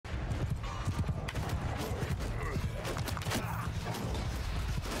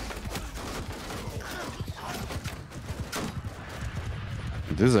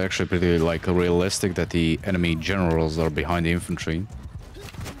This is actually pretty like realistic that the enemy generals are behind the infantry,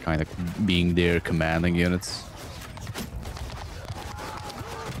 kind of being their commanding units,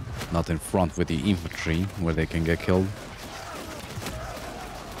 not in front with the infantry where they can get killed.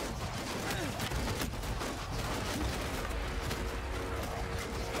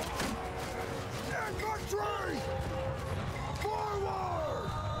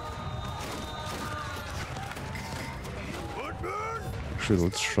 Actually,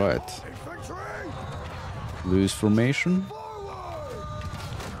 let's try it. Loose formation.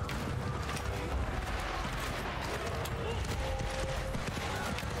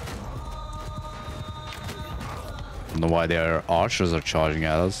 I don't know why their archers are charging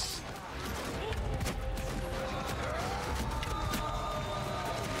at us.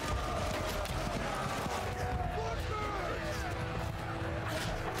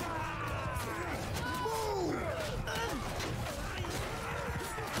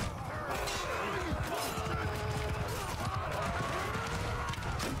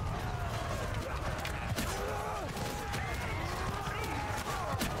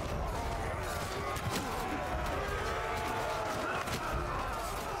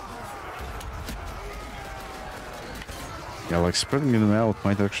 Yeah, like spreading them out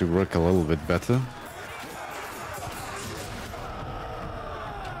might actually work a little bit better.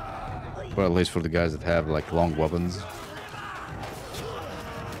 Or at least for the guys that have like long weapons.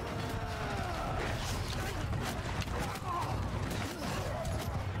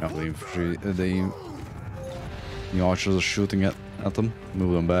 Now the infantry, the archers are shooting at them.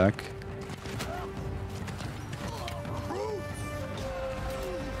 Move them back.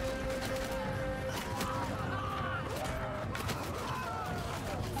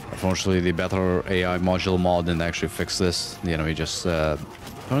 Unfortunately, the better AI module mod didn't actually fix this. The enemy just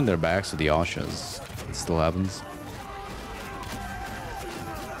turned their backs to the archers. It still happens.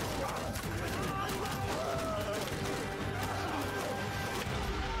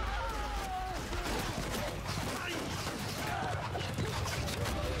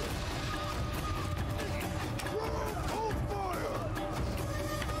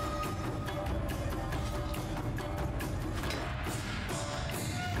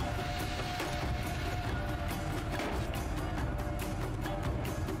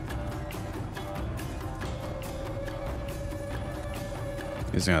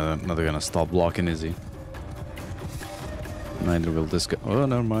 He's not gonna stop blocking, is he? Neither will this guy. Oh,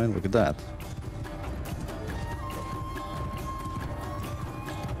 never mind. Look at that.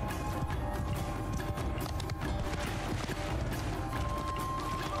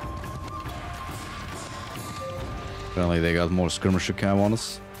 Apparently they got more skirmisher cam on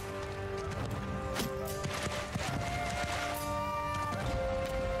us.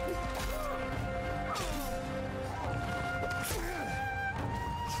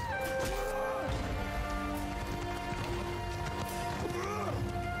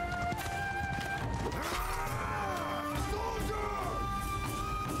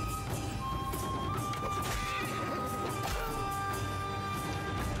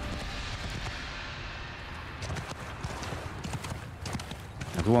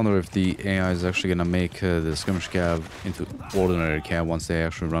 I wonder if the AI is actually gonna make the skirmish cab into ordinary cab once they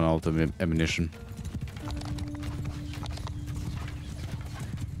actually run out of ammunition.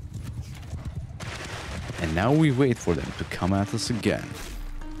 And now we wait for them to come at us again.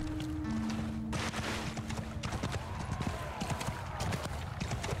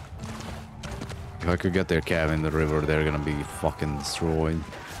 If I could get their cab in the river, they're gonna be fucking destroyed.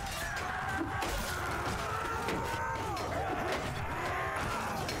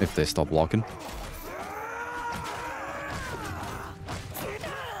 If they stop blocking.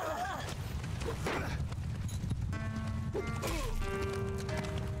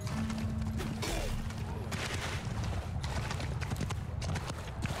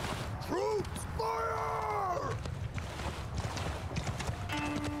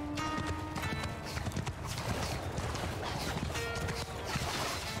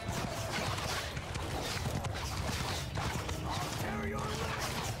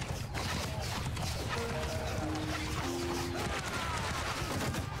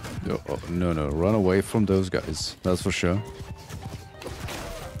 Oh, no, run away from those guys. That's for sure.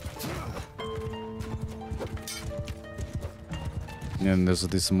 And there's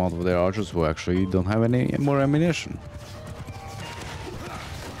this amount of their archers who actually don't have any more ammunition.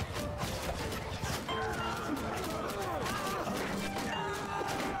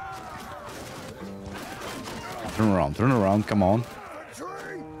 Turn around, come on.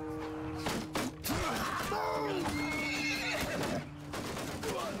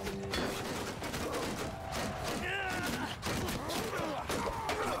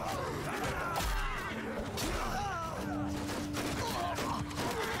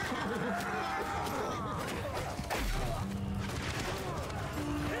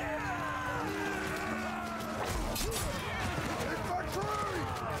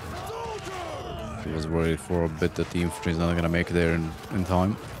 worried for a bit that the infantry is not gonna make it there in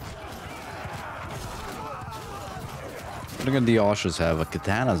time. But again, the archers have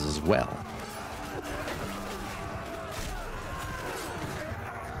katanas as well.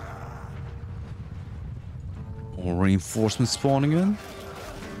 More reinforcements spawning in.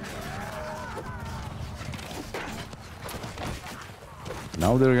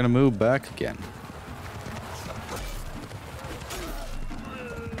 Now they're gonna move back again.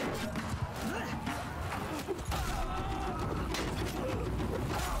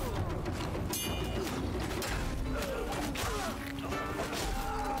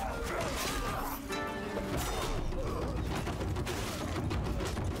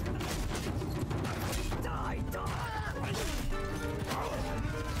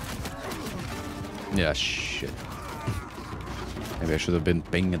 Yeah, shit. Maybe I should have been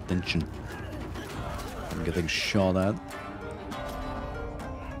paying attention. I'm getting shot at.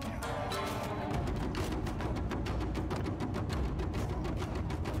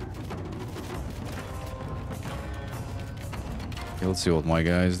 Okay, let's see what my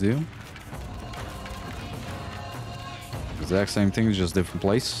guys do. Exact same thing, just different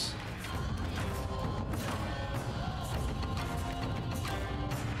place.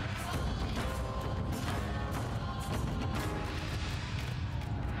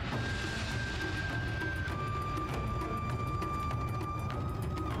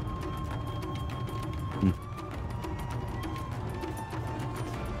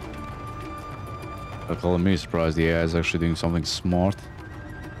 Calling me surprised the AI is actually doing something smart.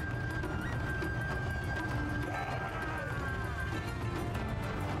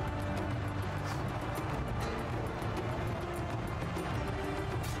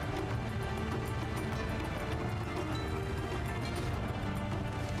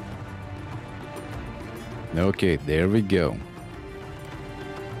 Okay, there we go.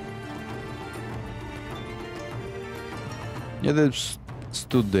 Yeah, they've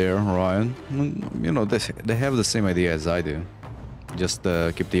stood there, Ryan. You know, they have the same idea as I do. Just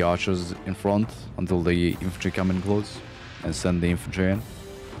keep the archers in front until the infantry come in close and send the infantry in.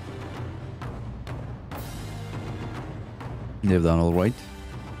 They've done all right,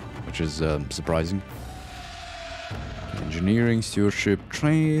 which is surprising. Engineering, stewardship,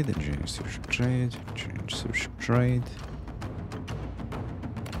 trade, engineering, stewardship, trade, engineering, stewardship, trade.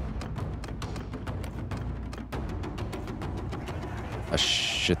 Ah,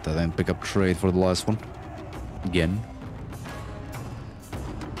 shit, I didn't pick up trade for the last one. Again.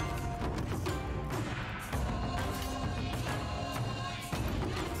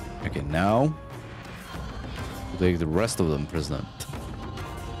 Okay, now we'll take the rest of them prisoner.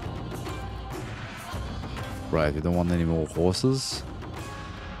 Right, we don't want any more horses.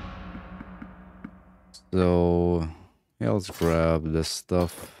 So, yeah, let's grab this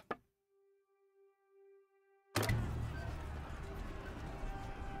stuff.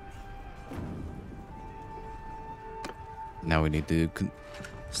 Now we need to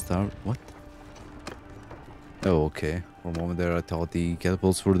start. What? Oh, okay. For a moment there, I thought the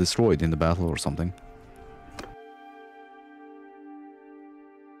catapults were destroyed in the battle or something.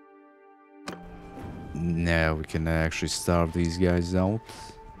 Now we can actually starve these guys out.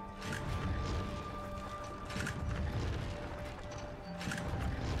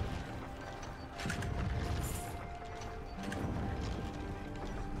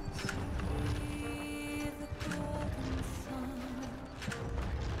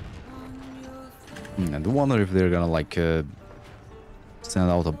 And I wonder if they're gonna like send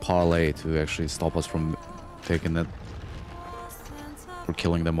out a parlay to actually stop us from taking it or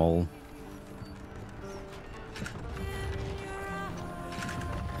killing them all.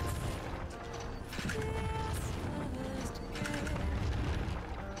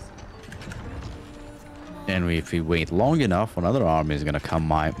 And if we wait long enough, another army is gonna come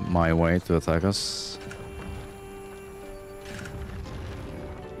my way to attack us.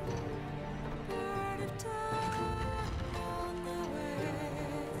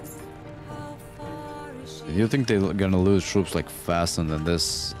 Do you think they're gonna lose troops like faster than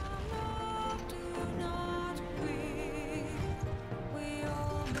this?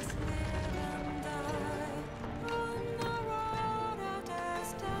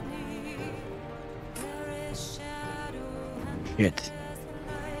 Shit.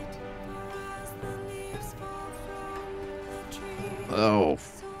 Oh,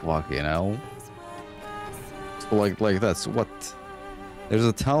 fucking hell. So like that's what? There's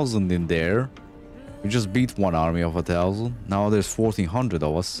 1,000 in there. We just beat one army of 1,000. Now there's 1,400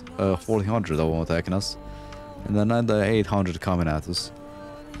 of us. 1,400 of them attacking us. And then another 800 coming at us.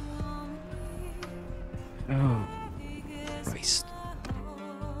 Oh. Christ.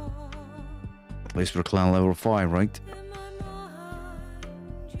 At least we're clan level 5, right?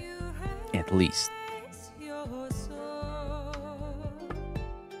 At least.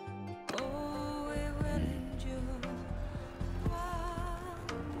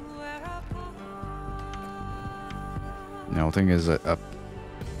 Now, the thing is, I'll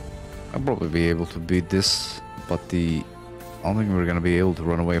probably be able to beat this, but I don't think we're gonna be able to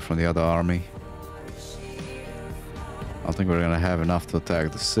run away from the other army. I don't think we're gonna have enough to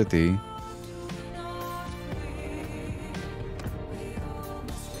attack the city.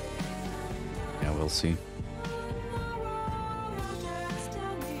 Yeah, we'll see.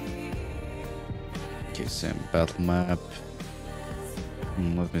 Okay, same battle map.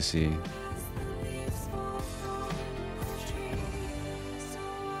 Let me see.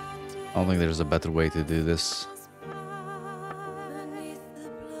 I don't think there's a better way to do this.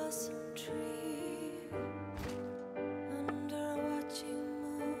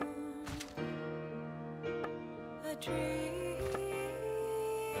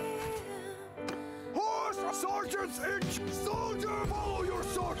 Sergeants in soldier, follow your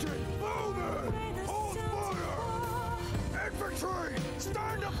sergeant. Movement, hold fire. Infantry,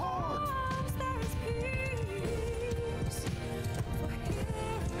 stand apart.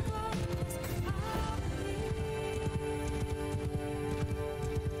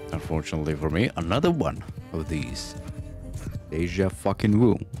 Unfortunately for me, another one of these. Deja fucking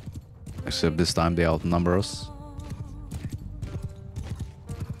vu. Except this time they outnumber us.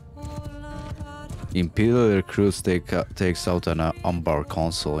 Imperial recruits takes out an Umbar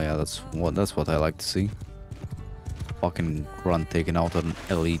console. Yeah, that's what I like to see. Fucking run taking out an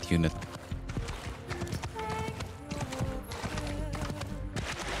elite unit.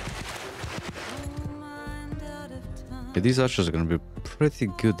 Yeah, these archers are gonna be pretty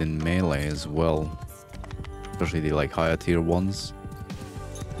good in melee as well, especially the like higher tier ones.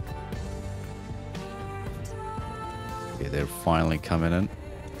 Okay, they're finally coming in.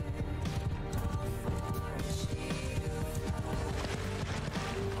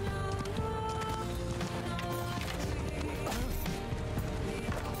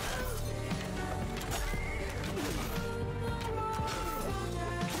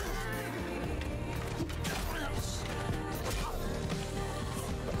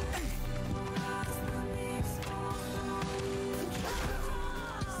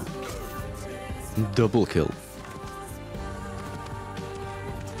 Double kill.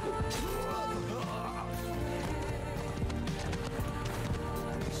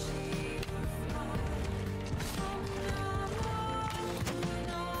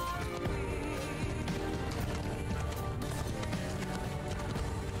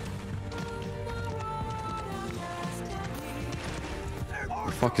 What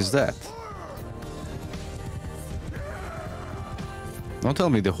the fuck is that? Don't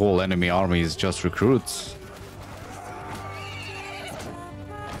tell me the whole enemy army is just recruits.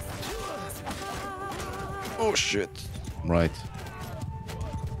 Oh shit. Right.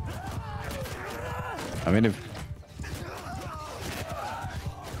 I mean, if...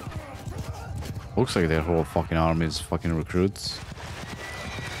 Looks like their whole fucking army is fucking recruits.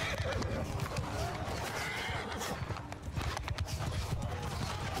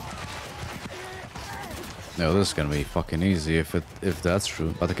 No, this is gonna be fucking easy if that's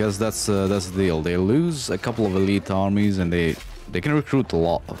true. But I guess that's the deal. They lose a couple of elite armies and they can recruit a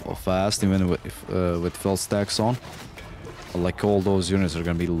lot fast, even with full stacks on. But like all those units are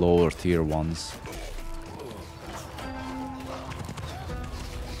gonna be lower tier ones.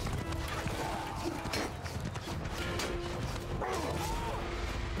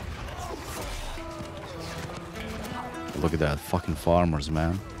 Look at that, fucking farmers,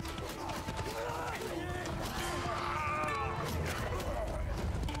 man.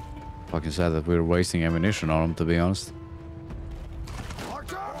 Fucking sad that we're wasting ammunition on them, to be honest.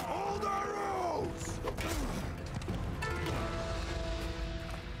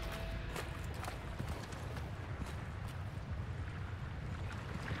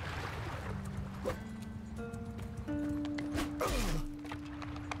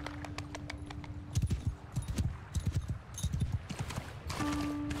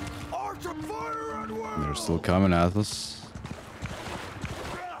 They're still coming at us.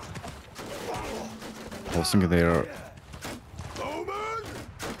 I was thinking their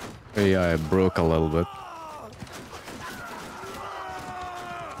AI broke a little bit.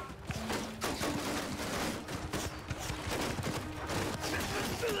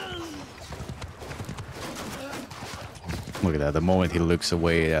 Look at that, the moment he looks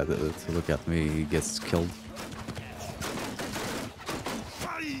away to look at me, he gets killed.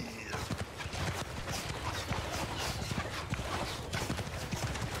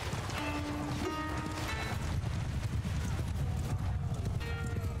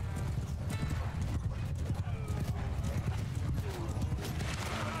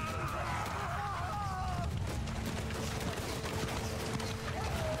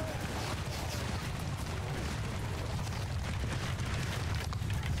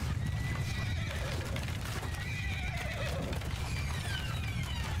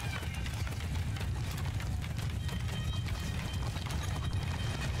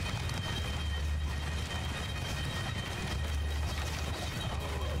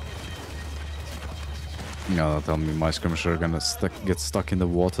 No, tell me my skirmisher are gonna get stuck in the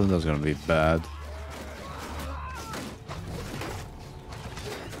water. That's gonna be bad.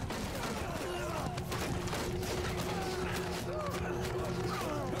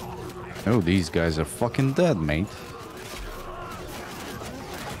 Oh, these guys are fucking dead, mate.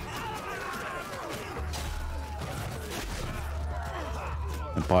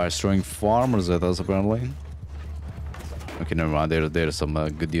 Empire's throwing farmers at us, apparently. Okay, never mind. There's some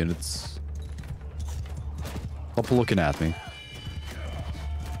good units. Stop looking at me.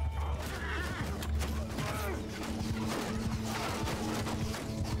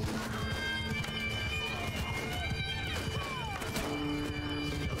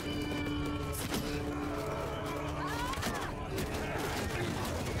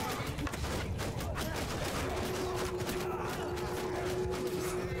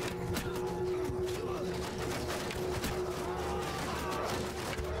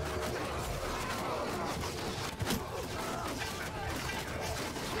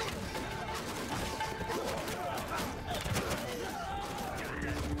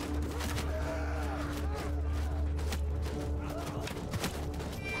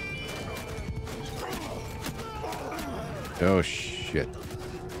 Oh shit.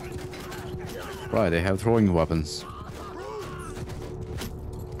 Right, they have throwing weapons.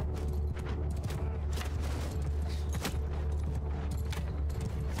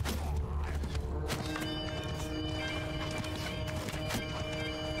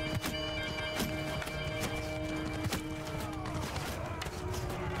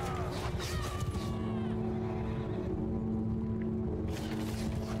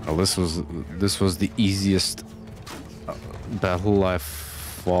 Well, this was the easiest battle I've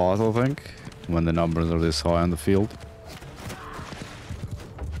fought, I think, when the numbers are this high on the field.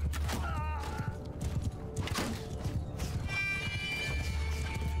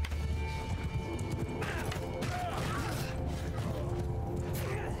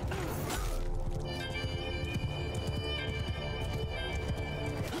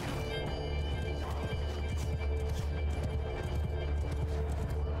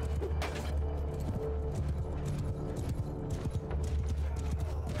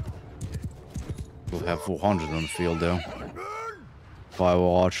 We'll have 400 on the field though. 5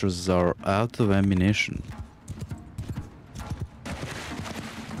 archers are out of ammunition.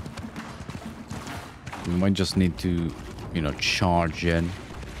 We might just need to, you know, charge in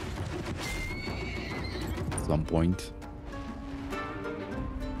at some point.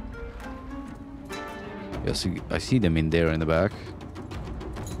 Yes, I see them in there in the back.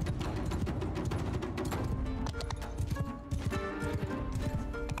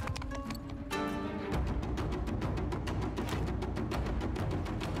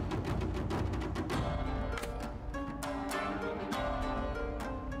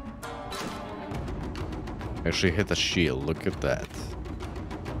 Actually hit a shield, look at that.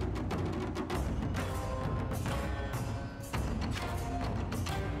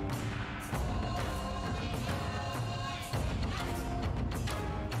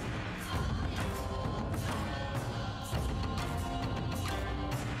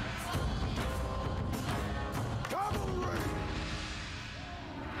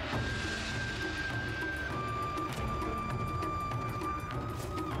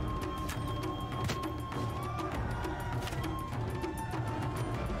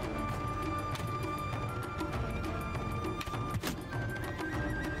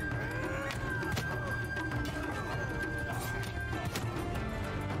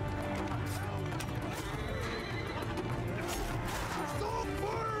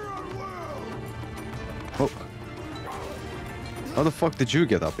 Oh. How the fuck did you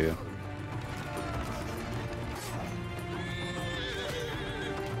get up here?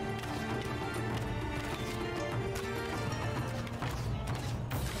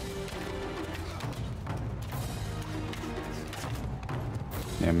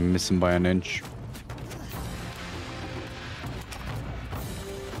 Yeah, I'm missing by an inch.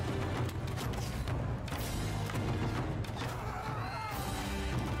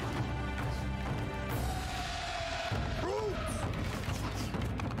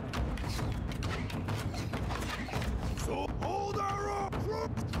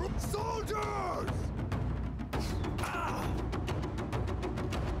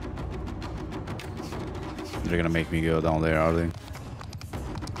 They're gonna make me go down there, are they?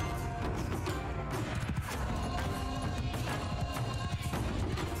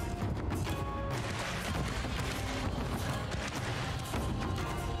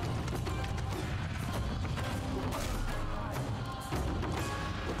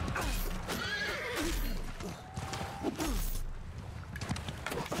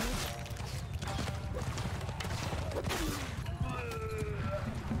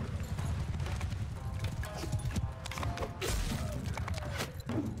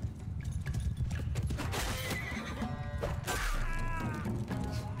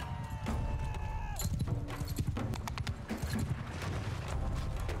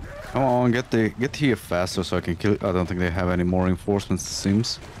 Come on, get here faster so I can kill. I don't think they have any more reinforcements. It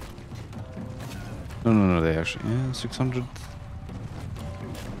seems. No, they actually 600.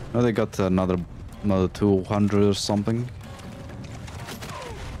 No, they got another 200 or something.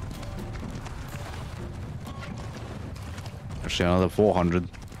 Actually, another 400.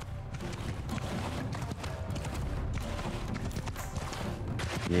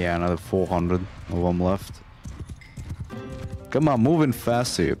 Yeah, another 400 of them left. Come on, moving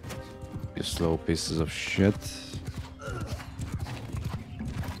faster, you slow pieces of shit.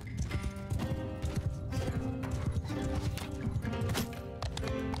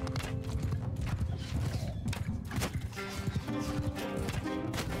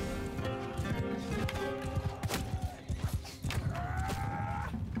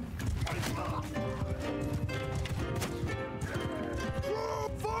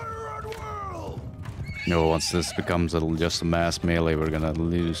 No, once this becomes just a mass melee, we're gonna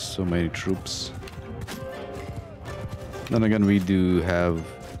lose so many troops. Then again, we do have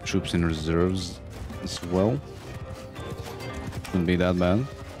troops in reserves as well. Shouldn't be that bad.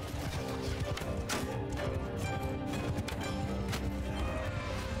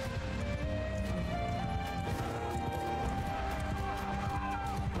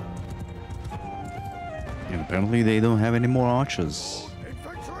 And apparently they don't have any more archers.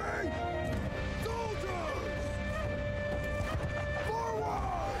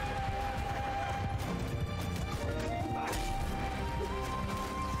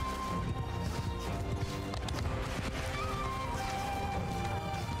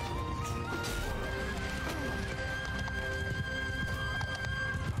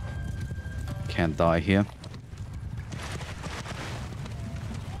 Can't die here.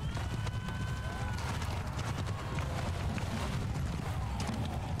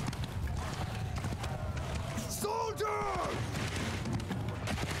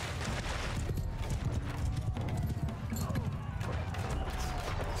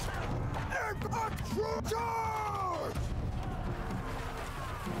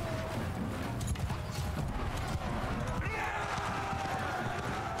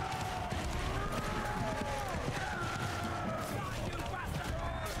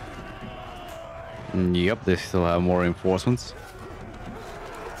 Yep, they still have more reinforcements.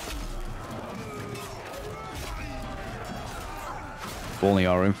 If only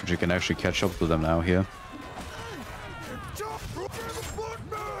our infantry can actually catch up to them now here.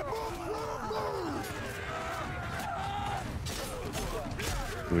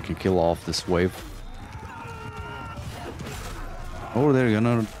 We can kill off this wave. Oh, they're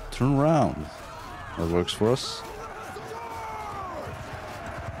gonna turn around. That works for us.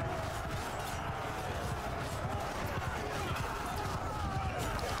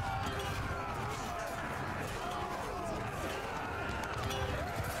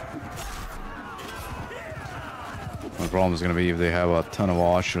 The problem is going to be if they have a ton of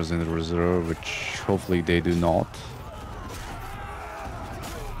archers in the reserve, which hopefully they do not.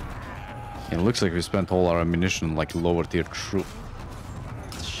 It looks like we spent all our ammunition on like lower tier troop.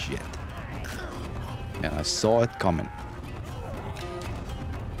 Shit. And I saw it coming.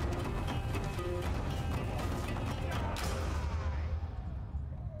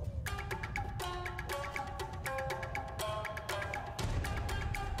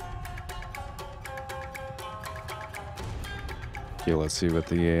 Okay, let's see what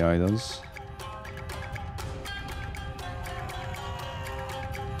the AI does.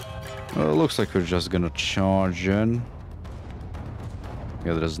 Well, it looks like we're just gonna charge in.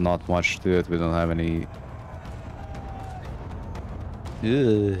 Yeah, there's not much to it. We don't have any...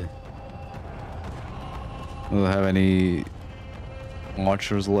 We don't have any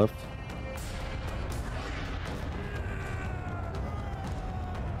archers left.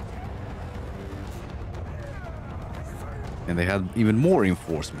 And they had even more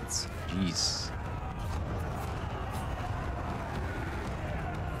reinforcements. Jeez.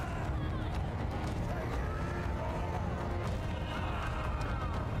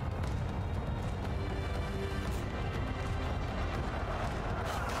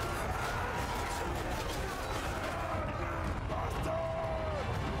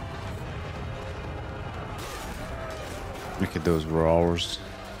 Look at those roars.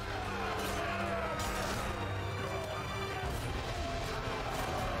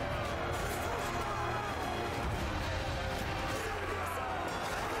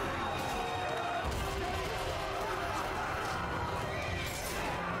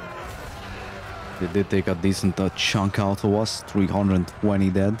 They did take a decent chunk out of us, 320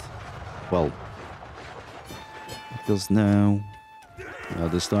 dead. Well, because now,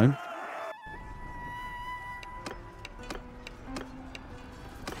 not this time.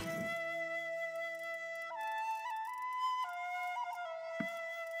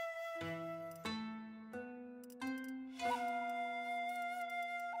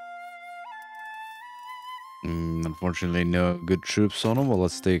 Unfortunately, no good troops on them, but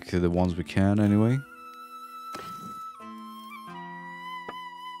let's take the ones we can anyway.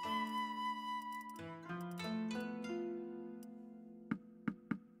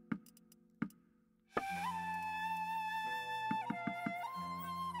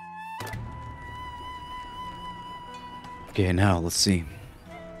 Okay, now let's see.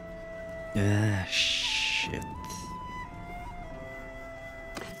 Ah, shit.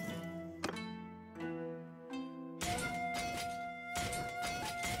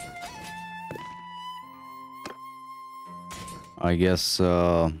 I guess,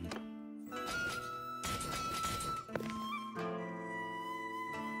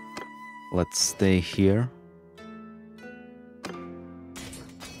 let's stay here.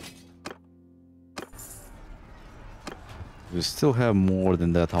 We still have more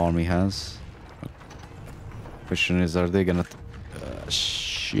than that army has. Question is, are they gonna...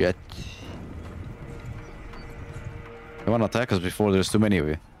 shit. They wanna attack us before there's too many of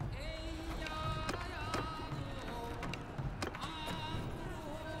you.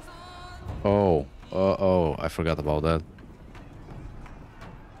 Oh, oh, I forgot about that.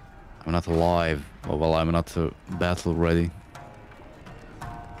 I'm not alive. Oh, well, I'm not battle ready.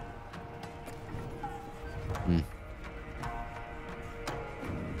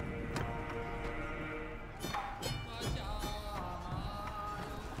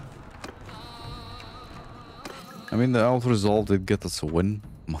 I mean, the out result did get us a win,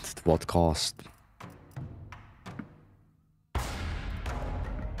 but at what cost? I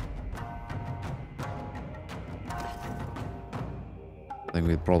think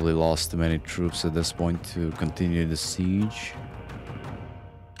we probably lost too many troops at this point to continue the siege.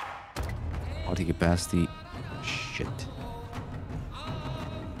 Party capacity. Shit.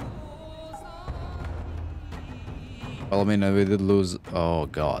 Well, I mean, we did lose... Oh,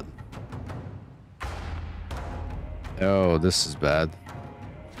 God. Oh, this is bad.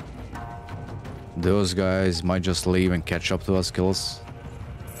 Those guys might just leave and catch up to us, kill us.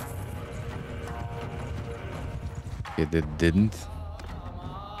 Okay, they didn't.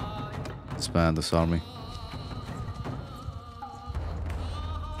 Disband this army.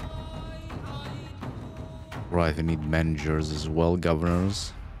 Right, we need managers as well,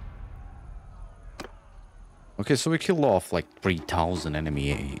 governors. Okay, so we killed off like 3,000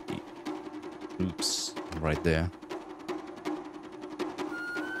 enemy troops right there.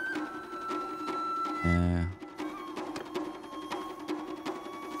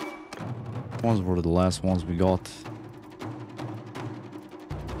 Ones were the last ones we got.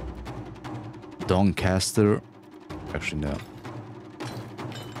 Doncaster. Actually, no.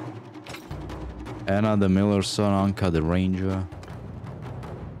 Anna the Miller's son, Anka the Ranger.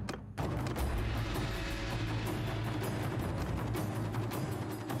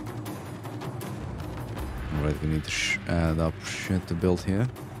 Alright, we need to add up shit to build here.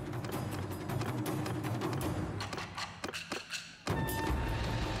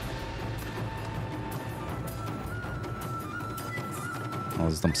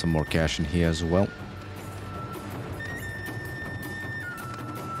 Let's dump some more cash in here as well.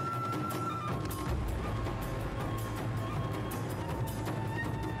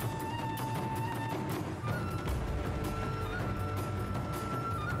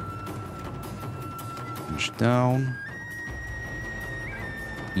 Push down.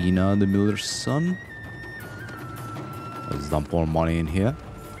 Ina the Miller's son. Let's dump more money in here.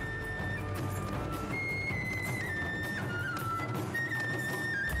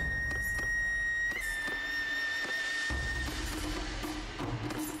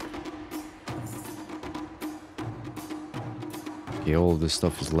 Okay, all of this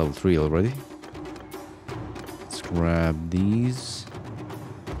stuff is level 3 already. Let's grab these.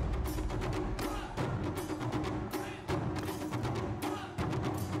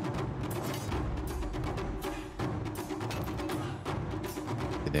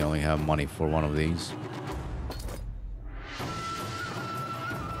 Okay, they only have money for one of these.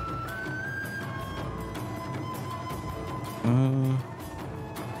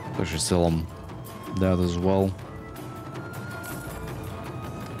 I should sell them that as well.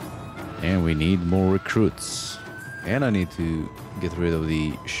 And we need more recruits. And I need to get rid of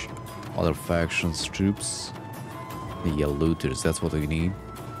the other factions' troops. The looters, that's what we need.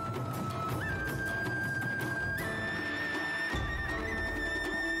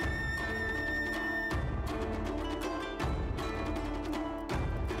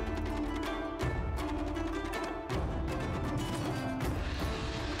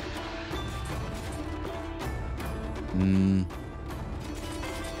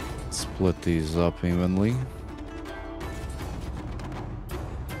 Split these up evenly.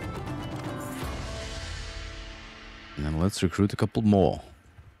 And let's recruit a couple more.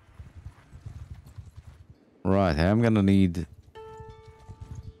 Right, I'm gonna need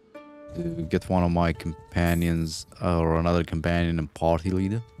to get one of my companions or another companion and party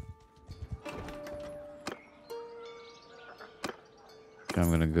leader. I'm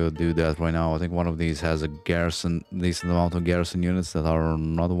gonna go do that right now. I think one of these has a garrison, decent amount of garrison units that are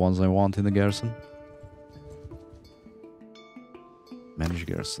not the ones I want in the garrison. Manage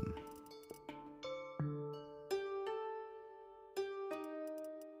garrison.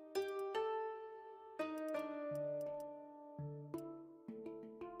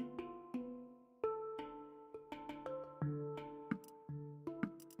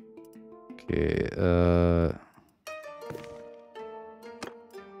 Okay,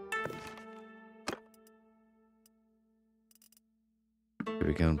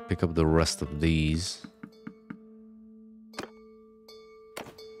 we can pick up the rest of these.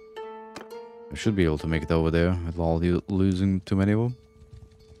 We should be able to make it over there without losing too many of them.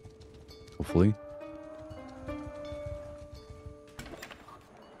 Hopefully.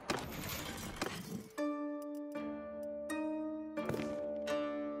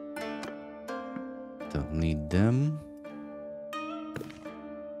 Don't need them.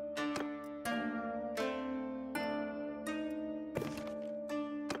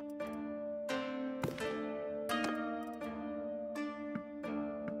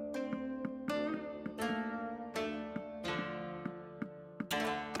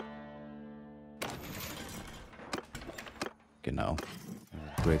 Okay, now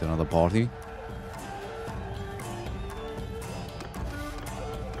create another party.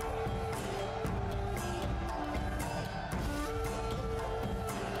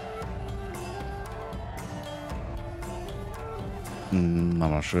 I'm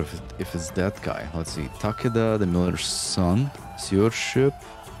not sure if it's that guy. Let's see. Takeda, the miller's son. Stewardship.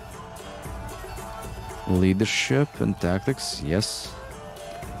 Leadership and tactics. Yes.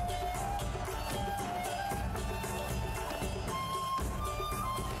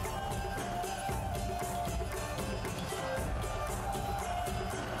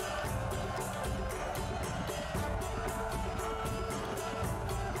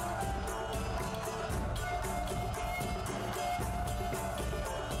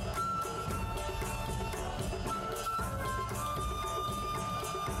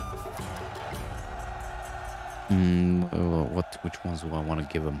 Which ones do I want to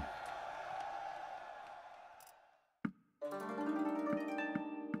give him?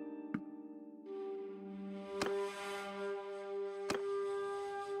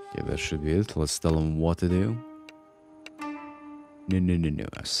 Okay, that should be it. Let's tell him what to do. No.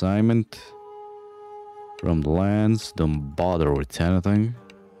 Assignment from the lands. Don't bother with anything.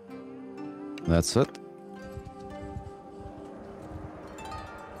 That's it.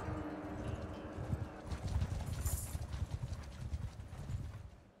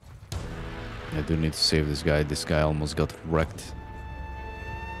 I do need to save this guy. This guy almost got wrecked.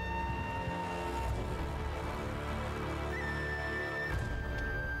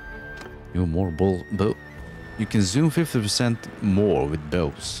 You more bow. You can zoom 50% more with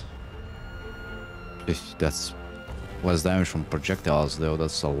bows. If that's less damage from projectiles, though,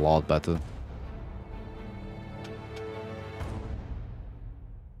 that's a lot better.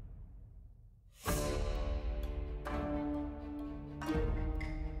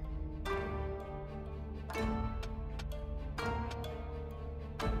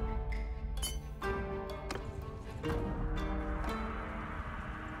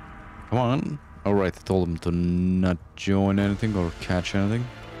 Come on. Alright, I told him to not join anything or catch anything.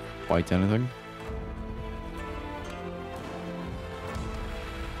 Fight anything.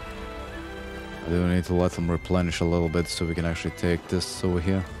 I do need to let them replenish a little bit so we can actually take this over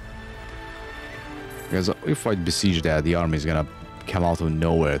here. Because if I besiege that, the army is gonna come out of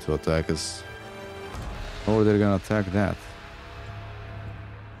nowhere to attack us. Or they're gonna attack that.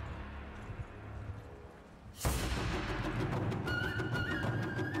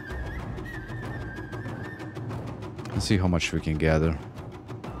 Let's see how much we can gather.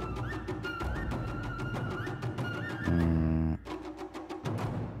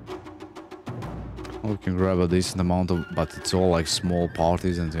 We can grab a decent amount of, but it's all like small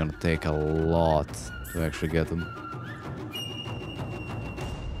parties and it's gonna take a lot to actually get them.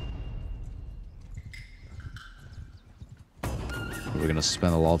 We're gonna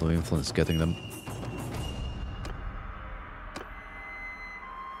spend a lot of influence getting them.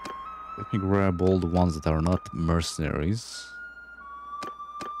 Let me grab all the ones that are not mercenaries.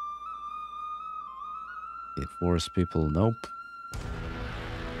 Okay, forest people, nope.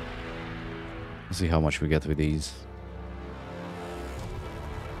 Let's see how much we get with these.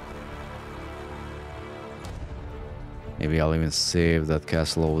 Maybe I'll even save that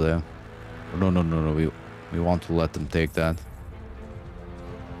castle over there. No, no, no, no. We want to let them take that.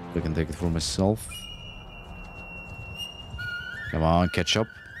 I can take it for myself. Come on, catch up.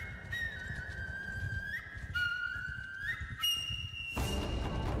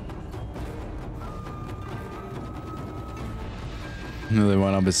 They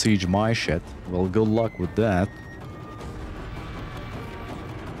wanna besiege my shit. Well, good luck with that.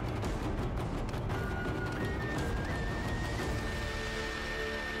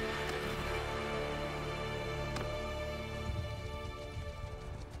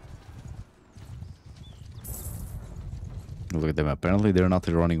 Look at them. Apparently they're not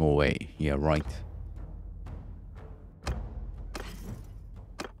running away. Yeah, right.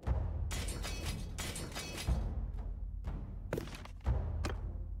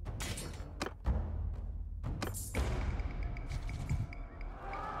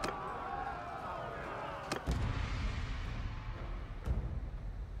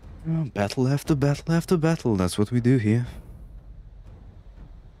 Battle after battle after battle. That's what we do here.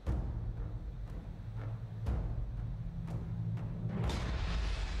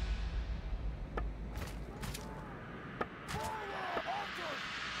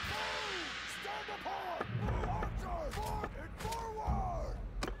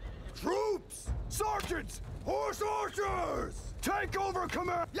 Troops! Sergeants! Horse archers! Take over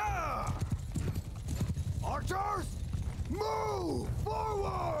command! Yeah! Archers! Move!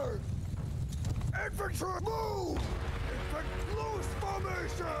 Forward! Infantry! Move! Infantry! Loose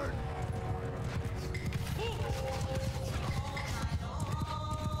formation!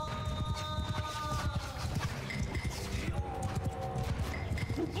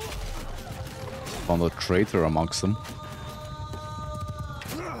 Found a traitor amongst them.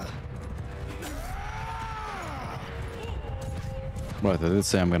 Right, I did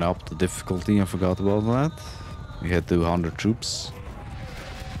say I'm gonna up the difficulty. I forgot about that. We had 200 troops.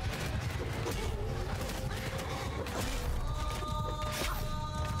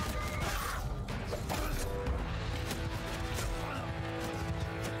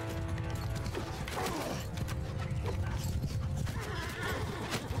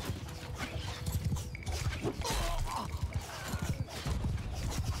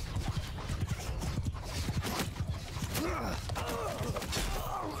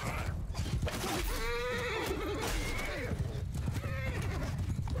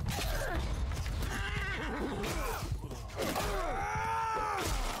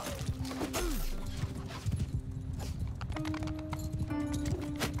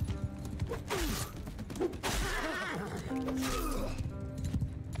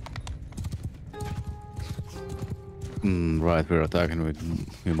 Right, we're attacking.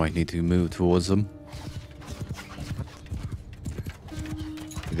 We might need to move towards them.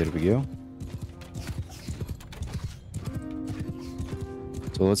 There we go.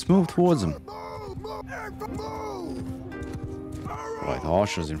 So let's move towards them. Right,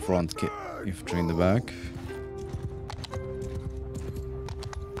 archers in front, infantry in the back.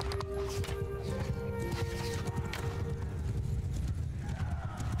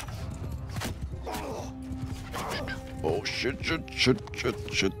 Oh shit, shit.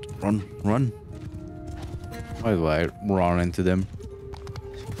 Run. Why do I run into them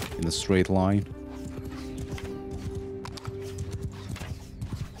in a straight line?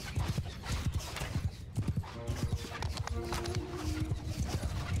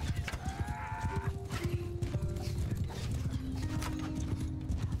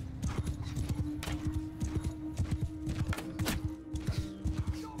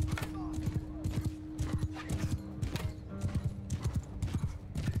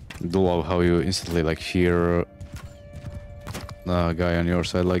 I do love how you instantly like hear the guy on your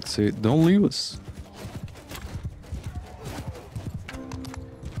side like say, "Don't leave us."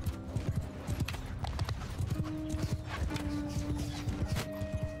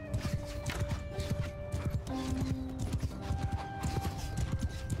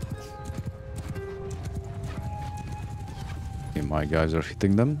 Okay, my guys are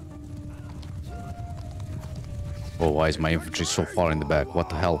hitting them. Oh, why is my infantry so far in the back? What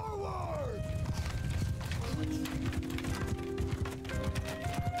the hell?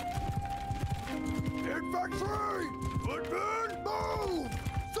 Infantry! Footmen, move!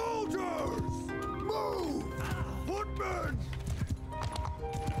 Soldiers, move! Footmen!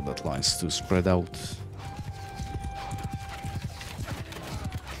 Oh, that line's too spread out.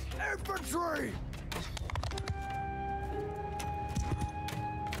 Infantry!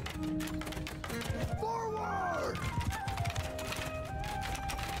 Forward!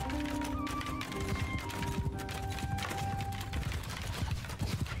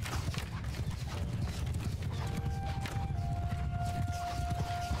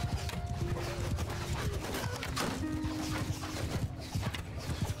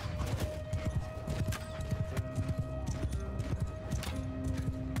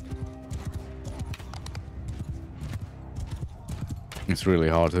 It's really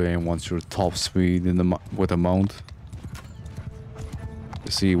hard to aim once you're top speed in the with a mount.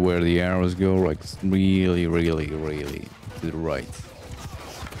 To see where the arrows go, like really to the right.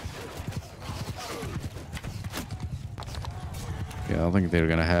 Yeah, I think they're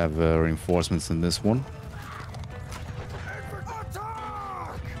gonna have reinforcements in this one.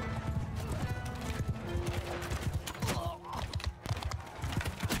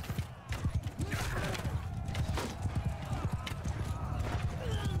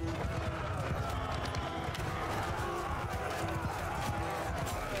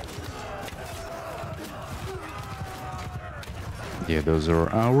 Yeah, those are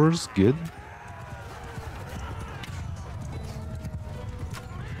ours. Good.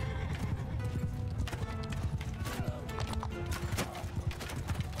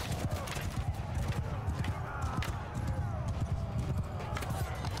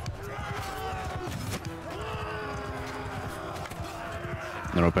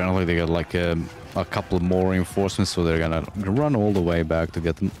 And apparently they got like a couple more reinforcements, so they're gonna run all the way back to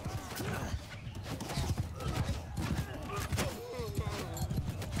get them.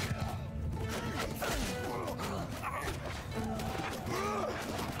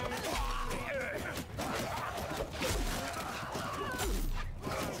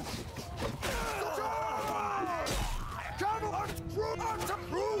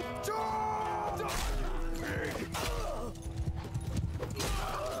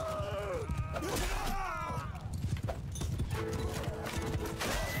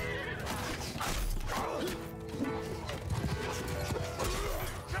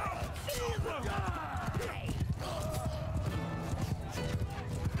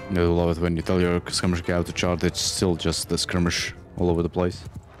 I love it when you tell your skirmish guy to charge, it's still just the skirmish all over the place.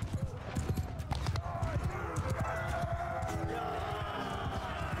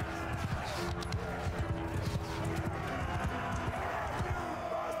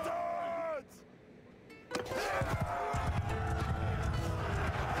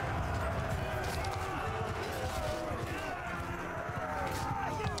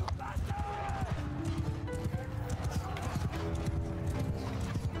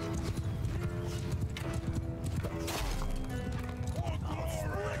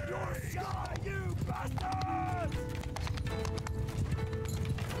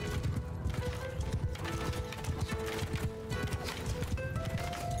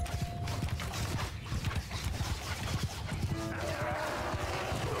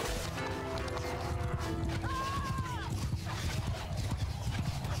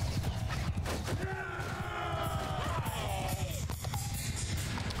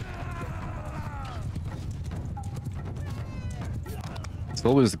 It's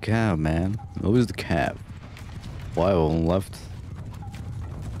always the cab, man. Always the cab. 5 of them left.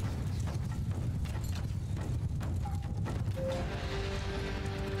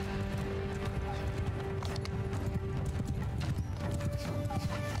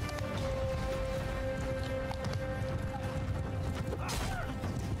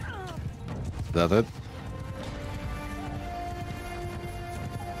 Is that it?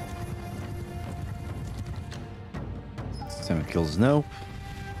 Seven kills, no.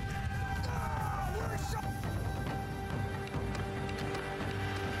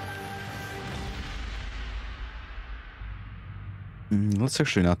 Let's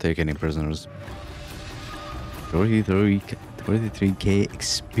actually not take any prisoners. 33k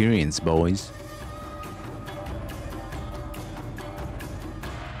experience, boys.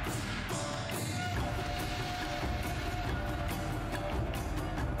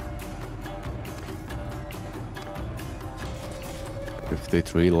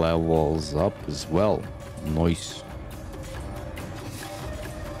 Three levels up as well. Nice.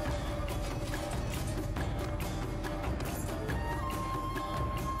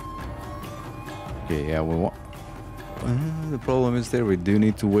 Okay, yeah, we want. The problem is there. We do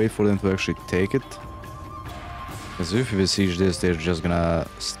need to wait for them to actually take it. Because if we besiege this, they're just gonna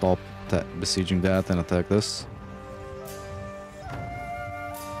stop besieging that and attack this.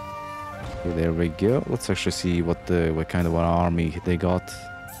 Okay, there we go. Let's actually see what kind of an army they got.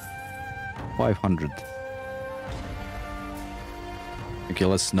 500. Okay,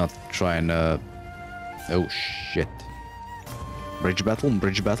 let's not try and oh shit. Bridge battle,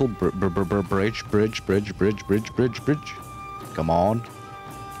 bridge battle, bridge. Come on.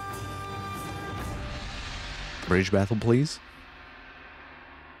 Bridge battle, please.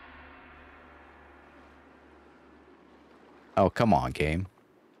 Oh, come on, game.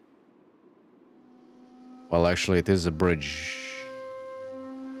 Well, actually, it is a bridge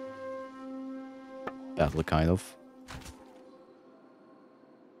battle, kind of.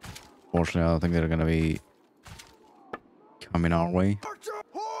 Fortunately, I don't think they're gonna be coming our way. Archer,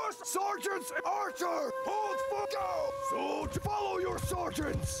 horse, sergeants, archer, hold for go. Soldier, follow your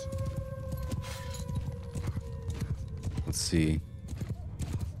sergeants. Let's see.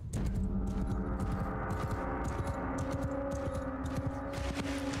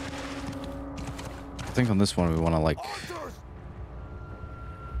 I think on this one we want to like Archers,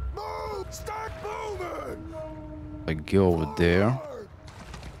 move, start moving. go over there. Forward.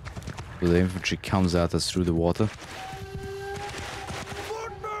 So the infantry comes at us through the water.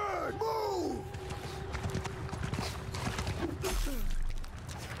 Footmen, move.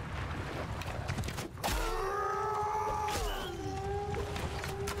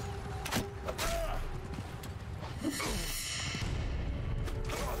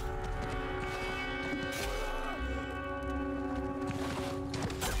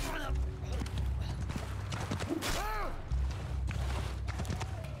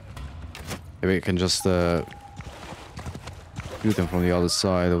 Maybe we can just shoot them from the other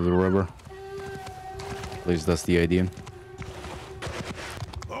side of the river. At least that's the idea.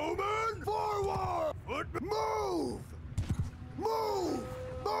 Bowman, forward. Footmen, move. Move,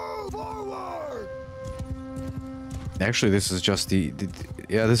 move forward. Actually, this is just the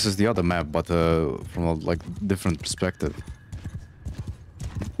yeah, this is the other map, but from a like different perspective.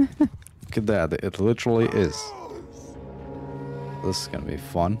 Look at that! It literally is. This is gonna be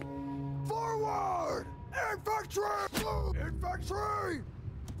fun. Forward! Infantry! Move! Infantry!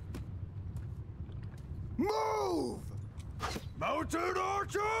 Move! Mounted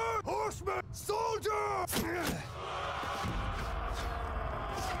archer! Horseman! Soldier!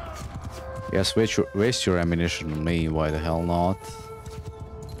 Yes, waste your ammunition on me. Why the hell not?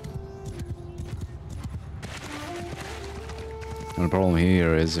 And the problem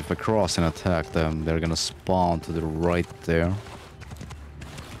here is if I cross and attack them, they're gonna spawn to the right there.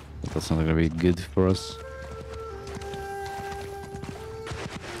 But that's not gonna be good for us.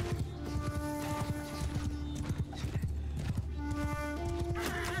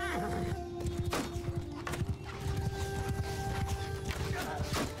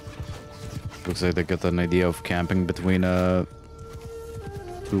 Looks like they got an idea of camping between two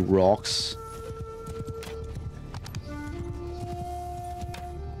rocks.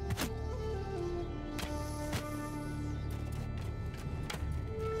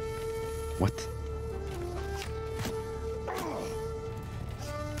 What?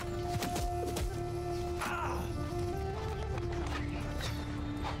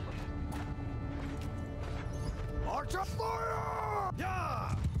 Archer fire!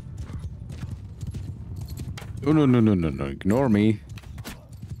 Yeah! Oh, no, ignore me.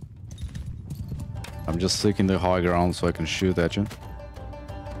 I'm just seeking the high ground so I can shoot at you.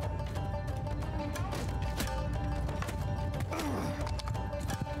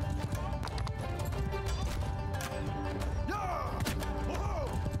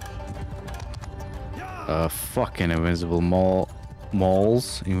 Fucking invisible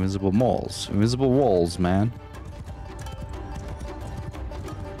walls, invisible walls, man.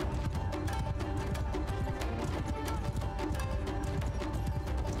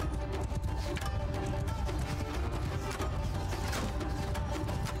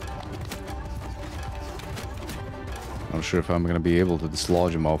 Not sure if I'm gonna be able to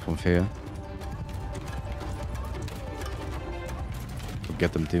dislodge him off of here.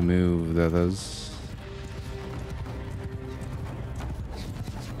 Get them to move, that is.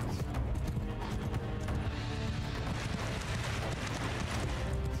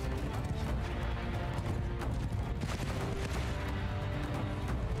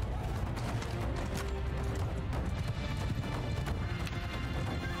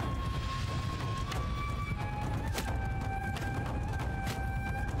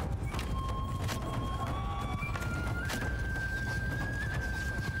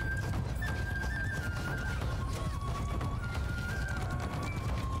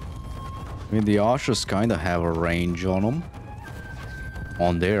 I mean, the archers kind of have a range on them.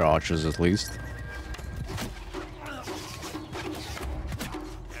 On their archers, at least.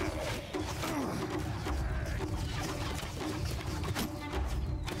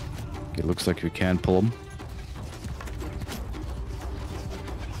 It looks like we can pull them.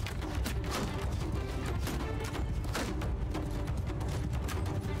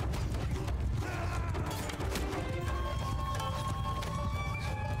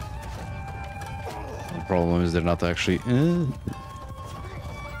 Problem is they're not actually they're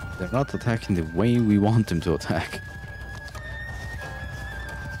not attacking the way we want them to attack.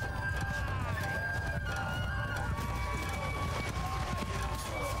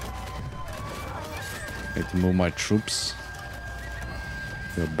 Need to move my troops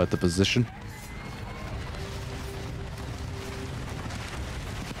to a better position.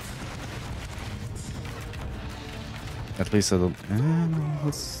 At least I don't.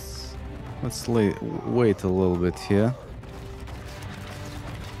 Let's wait a little bit here.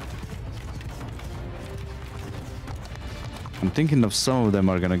 I'm thinking of some of them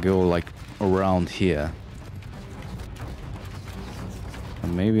are gonna go like around here.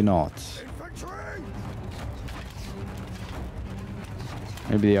 And maybe not.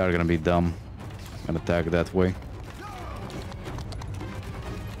 Maybe they are gonna be dumb and attack that way.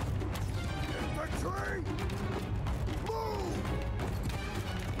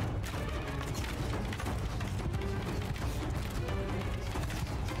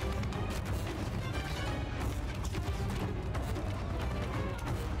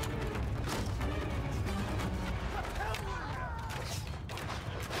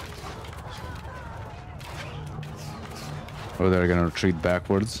 Or they're gonna retreat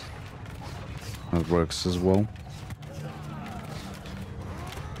backwards. That works as well.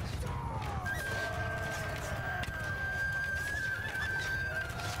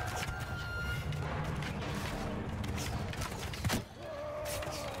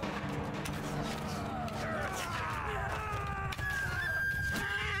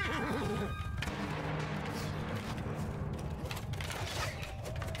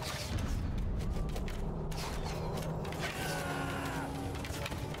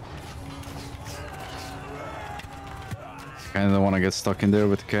 Kinda don't wanna get stuck in there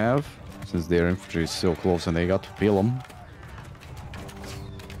with Cav, since their infantry is so close and they got to peel them.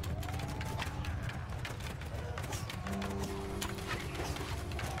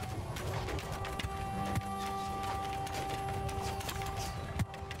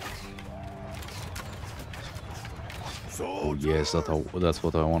 Oh yes, that's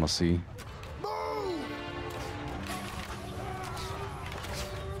what I wanna see.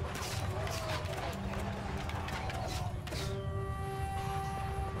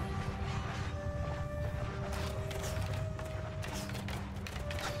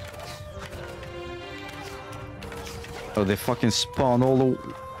 Oh, they fucking spawn all the...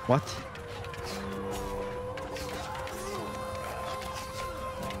 What?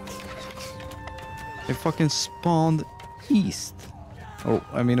 They fucking spawned east. Oh,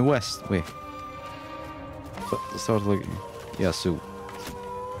 I mean west. Wait. Start like... Yeah, so...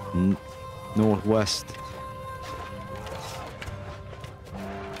 Northwest.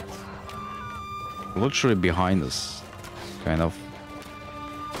 Literally behind us. Kind of.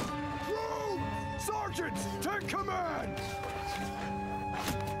 Sergeants, take command!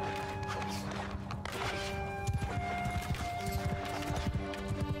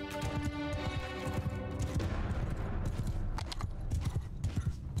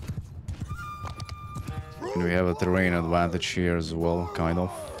 We have a terrain advantage here as well, kind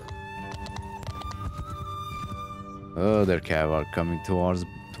of. Oh, their cav are coming towards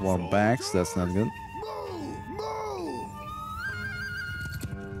our backs. That's not good.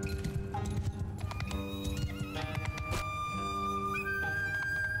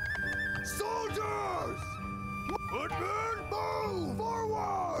 Soldiers! Footmen, move!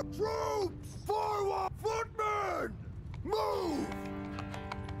 Forward! Troops, forward! Footmen, move!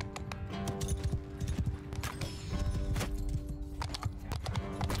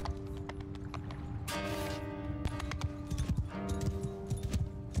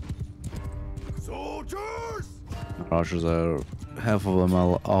 Soldiers! Archers are... half of them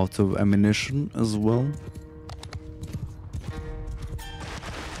are out of ammunition as well.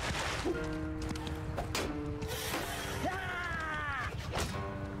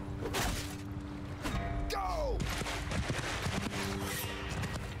 Go!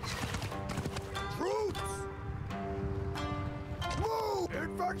 Troops! Move!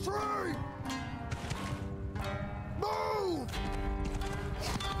 Infantry! Move!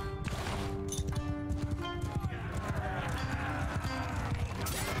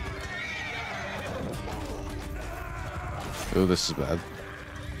 Oh, this is bad.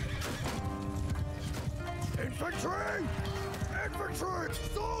 Infantry! Infantry!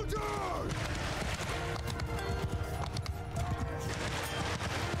 Soldiers!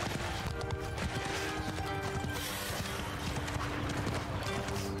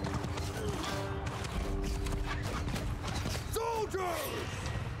 Soldiers!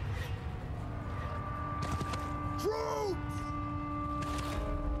 Troops!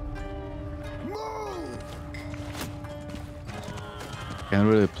 Move! Can't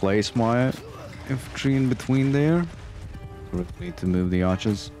really place my infantry in between there. Really need to move the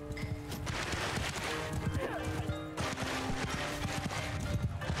archers.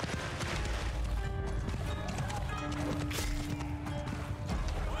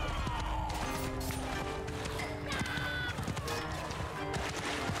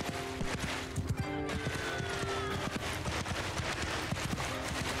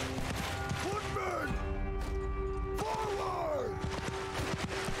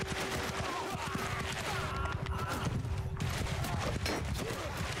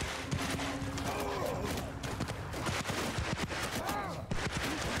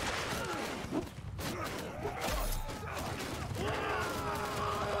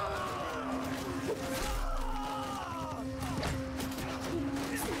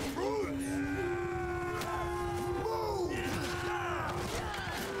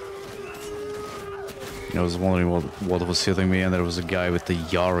 I was wondering what was hitting me, and there was a guy with the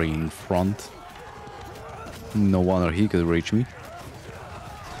Yari in front. No wonder he could reach me.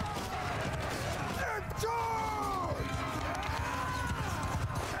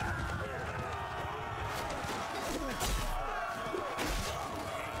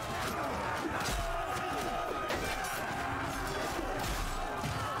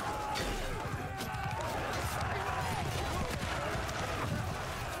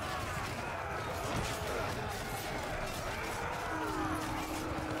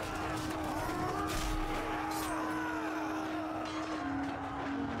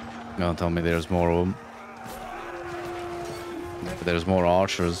 Don't tell me there's more of them. There's more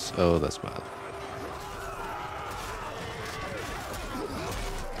archers. Oh, that's bad.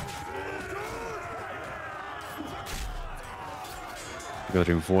 Got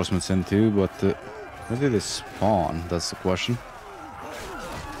reinforcements in too, but where did they spawn? That's the question.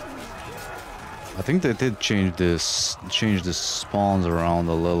 I think they did change the spawns around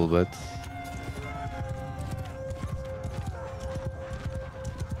a little bit.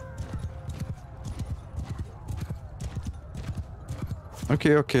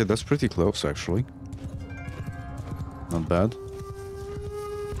 Okay, that's pretty close actually. Not bad.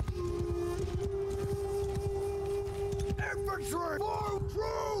 Infantry!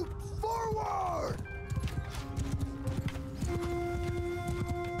 Troops! Forward!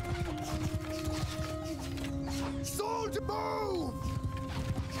 Soldier move!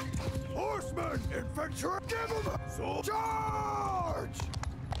 Horsemen! Infantry! Give them a charge!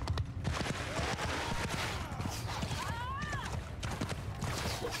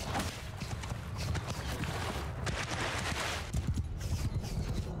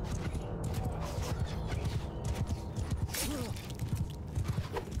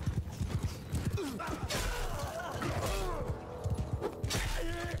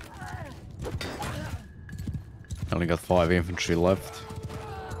 Only got 5 infantry left.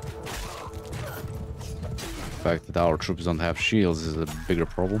 The fact that our troops don't have shields is a bigger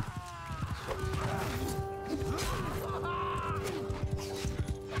problem.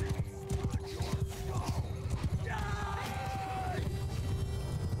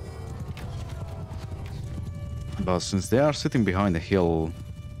 But since they are sitting behind the hill,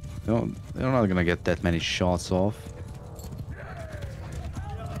 they're not gonna get that many shots off.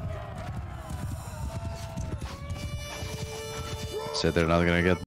 So they're not gonna get